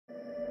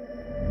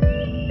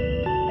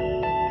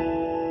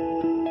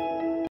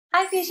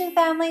Fusion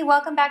family,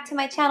 welcome back to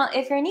my channel.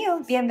 If you're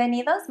new,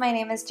 bienvenidos. My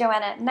name is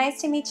Joanna.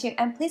 Nice to meet you,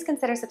 and please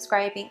consider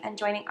subscribing and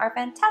joining our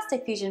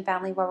fantastic Fusion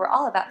family where we're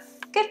all about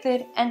good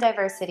food and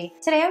diversity.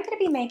 Today I'm going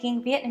to be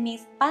making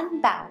Vietnamese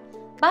Bánh Bao.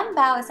 Bánh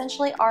Bao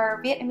essentially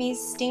are Vietnamese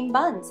steamed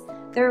buns.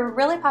 They're a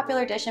really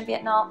popular dish in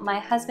Vietnam. My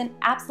husband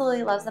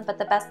absolutely loves them, but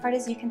the best part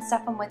is you can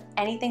stuff them with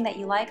anything that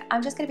you like.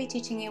 I'm just going to be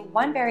teaching you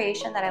one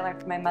variation that I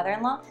learned from my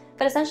mother-in-law,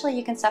 but essentially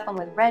you can stuff them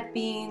with red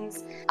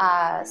beans,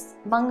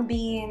 mung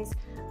beans,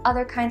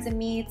 other kinds of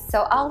meats.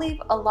 So I'll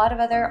leave a lot of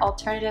other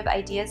alternative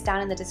ideas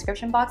down in the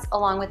description box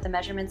along with the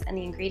measurements and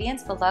the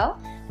ingredients below.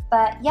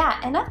 But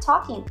yeah, enough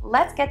talking,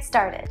 let's get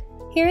started.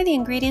 Here are the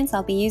ingredients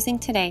I'll be using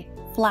today.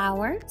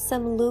 Flour,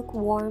 some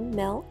lukewarm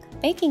milk,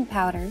 baking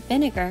powder,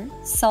 vinegar,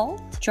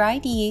 salt,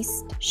 dried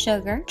yeast,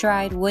 sugar,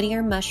 dried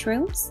woodier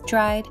mushrooms,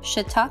 dried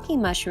shiitake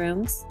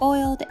mushrooms,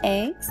 boiled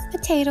eggs,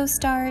 potato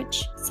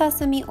starch,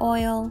 sesame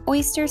oil,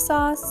 oyster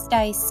sauce,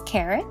 diced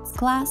carrots,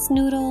 glass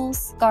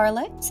noodles,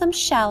 garlic, some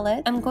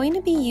shallot. I'm going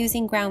to be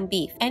using ground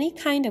beef. Any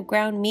kind of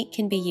ground meat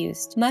can be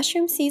used.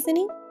 Mushroom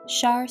seasoning,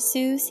 char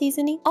siu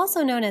seasoning,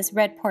 also known as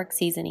red pork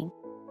seasoning.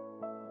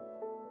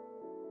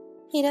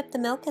 Heat up the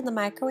milk in the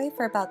microwave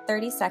for about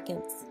 30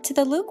 seconds. To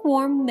the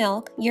lukewarm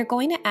milk, you're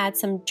going to add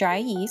some dry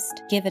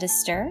yeast, give it a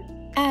stir,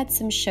 add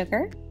some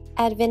sugar,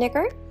 add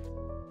vinegar,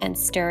 and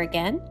stir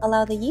again.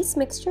 Allow the yeast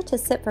mixture to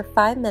sit for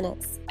 5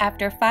 minutes.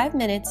 After 5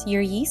 minutes,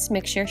 your yeast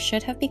mixture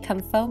should have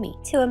become foamy.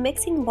 To a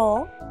mixing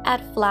bowl,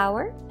 add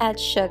flour, add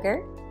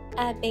sugar,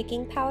 add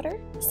baking powder,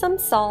 some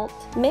salt,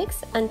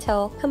 mix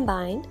until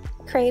combined.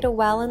 Create a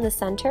well in the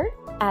center,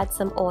 add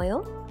some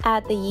oil,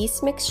 add the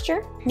yeast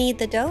mixture, knead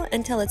the dough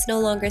until it's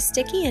no longer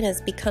sticky and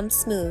has become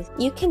smooth.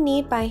 You can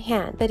knead by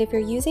hand, but if you're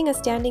using a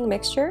standing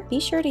mixture, be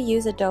sure to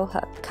use a dough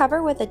hook.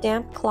 Cover with a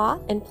damp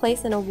cloth and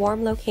place in a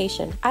warm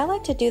location. I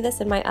like to do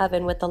this in my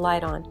oven with the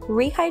light on.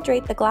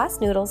 Rehydrate the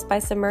glass noodles by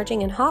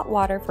submerging in hot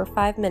water for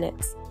 5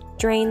 minutes.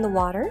 Drain the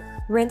water,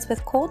 rinse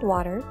with cold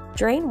water,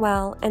 drain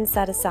well and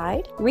set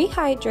aside.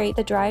 Rehydrate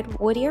the dried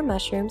woodier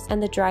mushrooms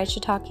and the dried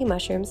shiitake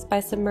mushrooms by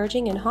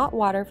submerging in hot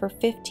water for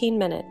 15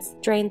 minutes.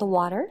 Drain the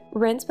water,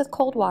 rinse with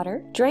cold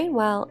water, drain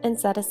well and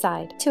set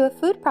aside. To a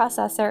food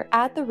processor,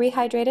 add the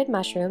rehydrated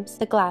mushrooms,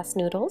 the glass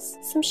noodles,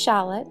 some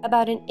shallot,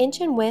 about 1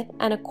 inch in width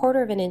and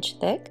 1/4 inch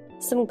thick,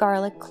 some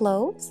garlic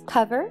cloves,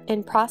 cover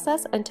and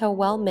process until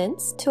well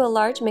minced. To a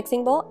large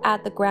mixing bowl,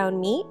 add the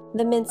ground meat,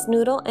 the minced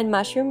noodle and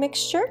mushroom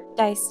mixture,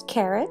 diced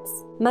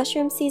carrots,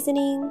 mushroom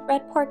seasoning,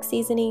 red pork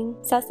seasoning,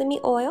 sesame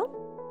oil,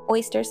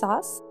 oyster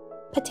sauce,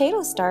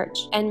 potato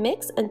starch, and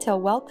mix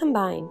until well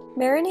combined.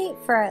 Marinate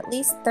for at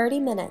least 30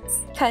 minutes.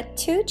 Cut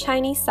 2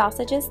 Chinese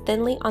sausages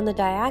thinly on the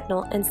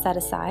diagonal and set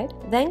aside.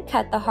 Then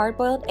cut the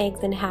hard-boiled eggs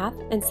in half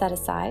and set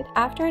aside.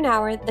 After an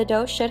hour, the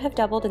dough should have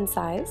doubled in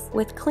size.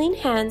 With clean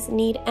hands,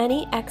 knead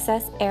any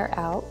excess air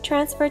out.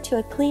 Transfer to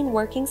a clean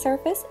working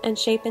surface and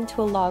shape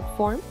into a log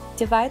form.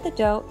 Divide the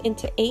dough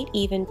into 8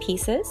 even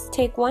pieces.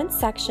 Take one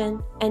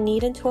section and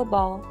knead into a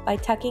ball by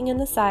tucking in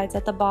the sides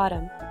at the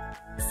bottom.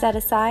 Set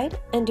aside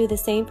and do the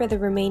same for the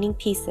remaining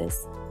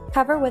pieces.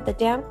 Cover with a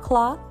damp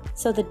cloth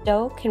so the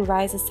dough can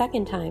rise a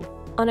second time.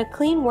 On a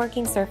clean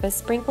working surface,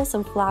 sprinkle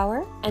some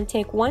flour and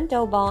take one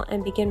dough ball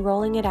and begin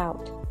rolling it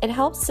out. It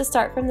helps to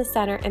start from the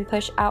center and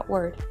push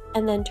outward,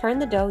 and then turn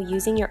the dough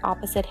using your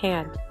opposite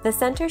hand. The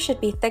center should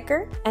be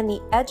thicker and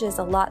the edges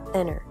a lot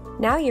thinner.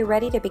 Now you're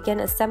ready to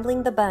begin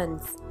assembling the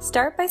buns.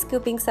 Start by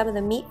scooping some of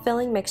the meat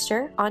filling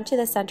mixture onto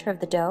the center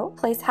of the dough.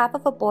 Place half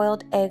of a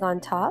boiled egg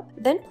on top.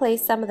 Then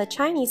place some of the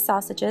Chinese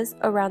sausages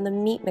around the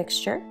meat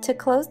mixture. To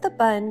close the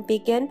bun,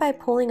 begin by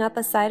pulling up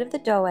a side of the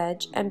dough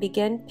edge and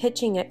begin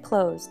pinching it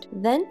closed.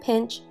 Then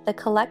pinch the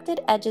collected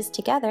edges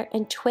together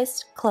and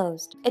twist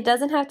closed. It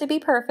doesn't have to be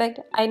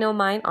perfect. I know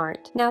mine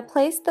aren't. Now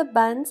place the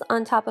buns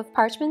on top of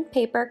parchment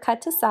paper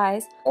cut to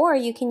size, or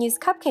you can use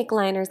cupcake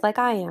liners like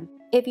I am.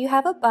 If you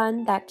have a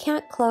bun that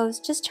can't close,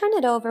 just turn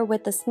it over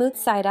with the smooth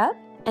side up,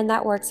 and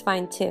that works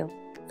fine too.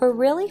 For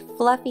really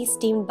fluffy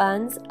steamed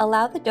buns,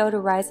 allow the dough to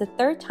rise a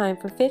 3rd time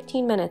for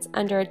 15 minutes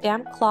under a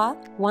damp cloth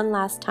one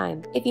last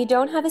time. If you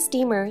don't have a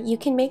steamer, you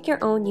can make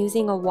your own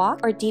using a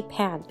wok or deep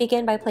pan.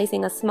 Begin by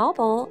placing a small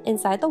bowl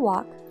inside the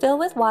wok. Fill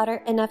with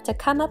water enough to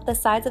come up the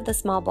sides of the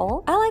small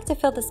bowl. I like to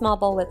fill the small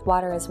bowl with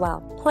water as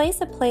well.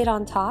 Place a plate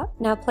on top.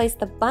 Now place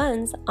the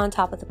buns on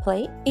top of the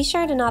plate. Be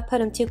sure to not put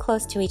them too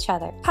close to each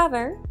other.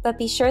 Cover, but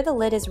be sure the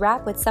lid is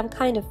wrapped with some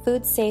kind of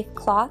food-safe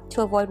cloth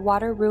to avoid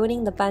water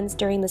ruining the buns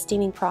during the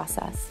steaming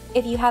process.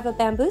 If you have a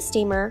bamboo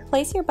steamer,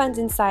 place your buns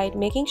inside,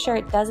 making sure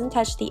it doesn't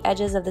touch the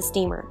edges of the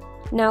steamer.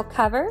 Now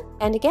cover,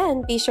 and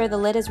again, be sure the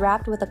lid is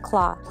wrapped with a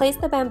cloth. Place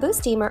the bamboo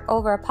steamer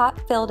over a pot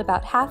filled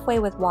about halfway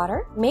with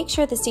water. Make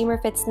sure the steamer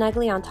fits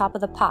snugly on top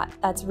of the pot.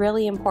 That's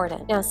really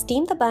important. Now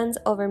steam the buns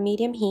over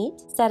medium heat.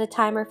 Set a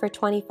timer for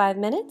 25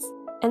 minutes,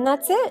 and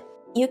that's it.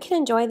 You can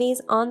enjoy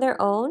these on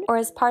their own or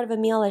as part of a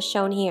meal as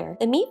shown here.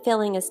 The meat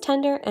filling is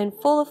tender and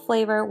full of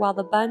flavor while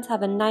the buns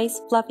have a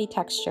nice fluffy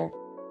texture.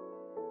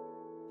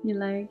 You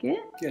like it?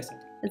 Yes, I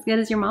do. As good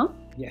as your mom?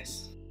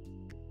 Yes.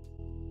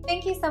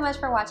 Thank you so much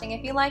for watching.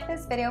 If you like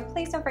this video,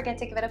 please don't forget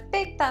to give it a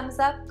big thumbs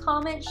up,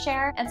 comment,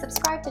 share, and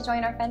subscribe to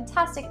join our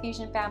fantastic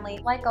fusion family.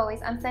 Like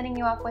always, I'm sending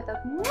you off with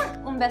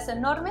un beso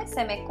enorme,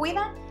 se me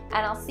cuida,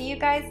 and I'll see you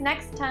guys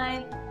next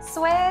time.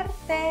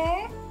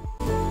 Suerte!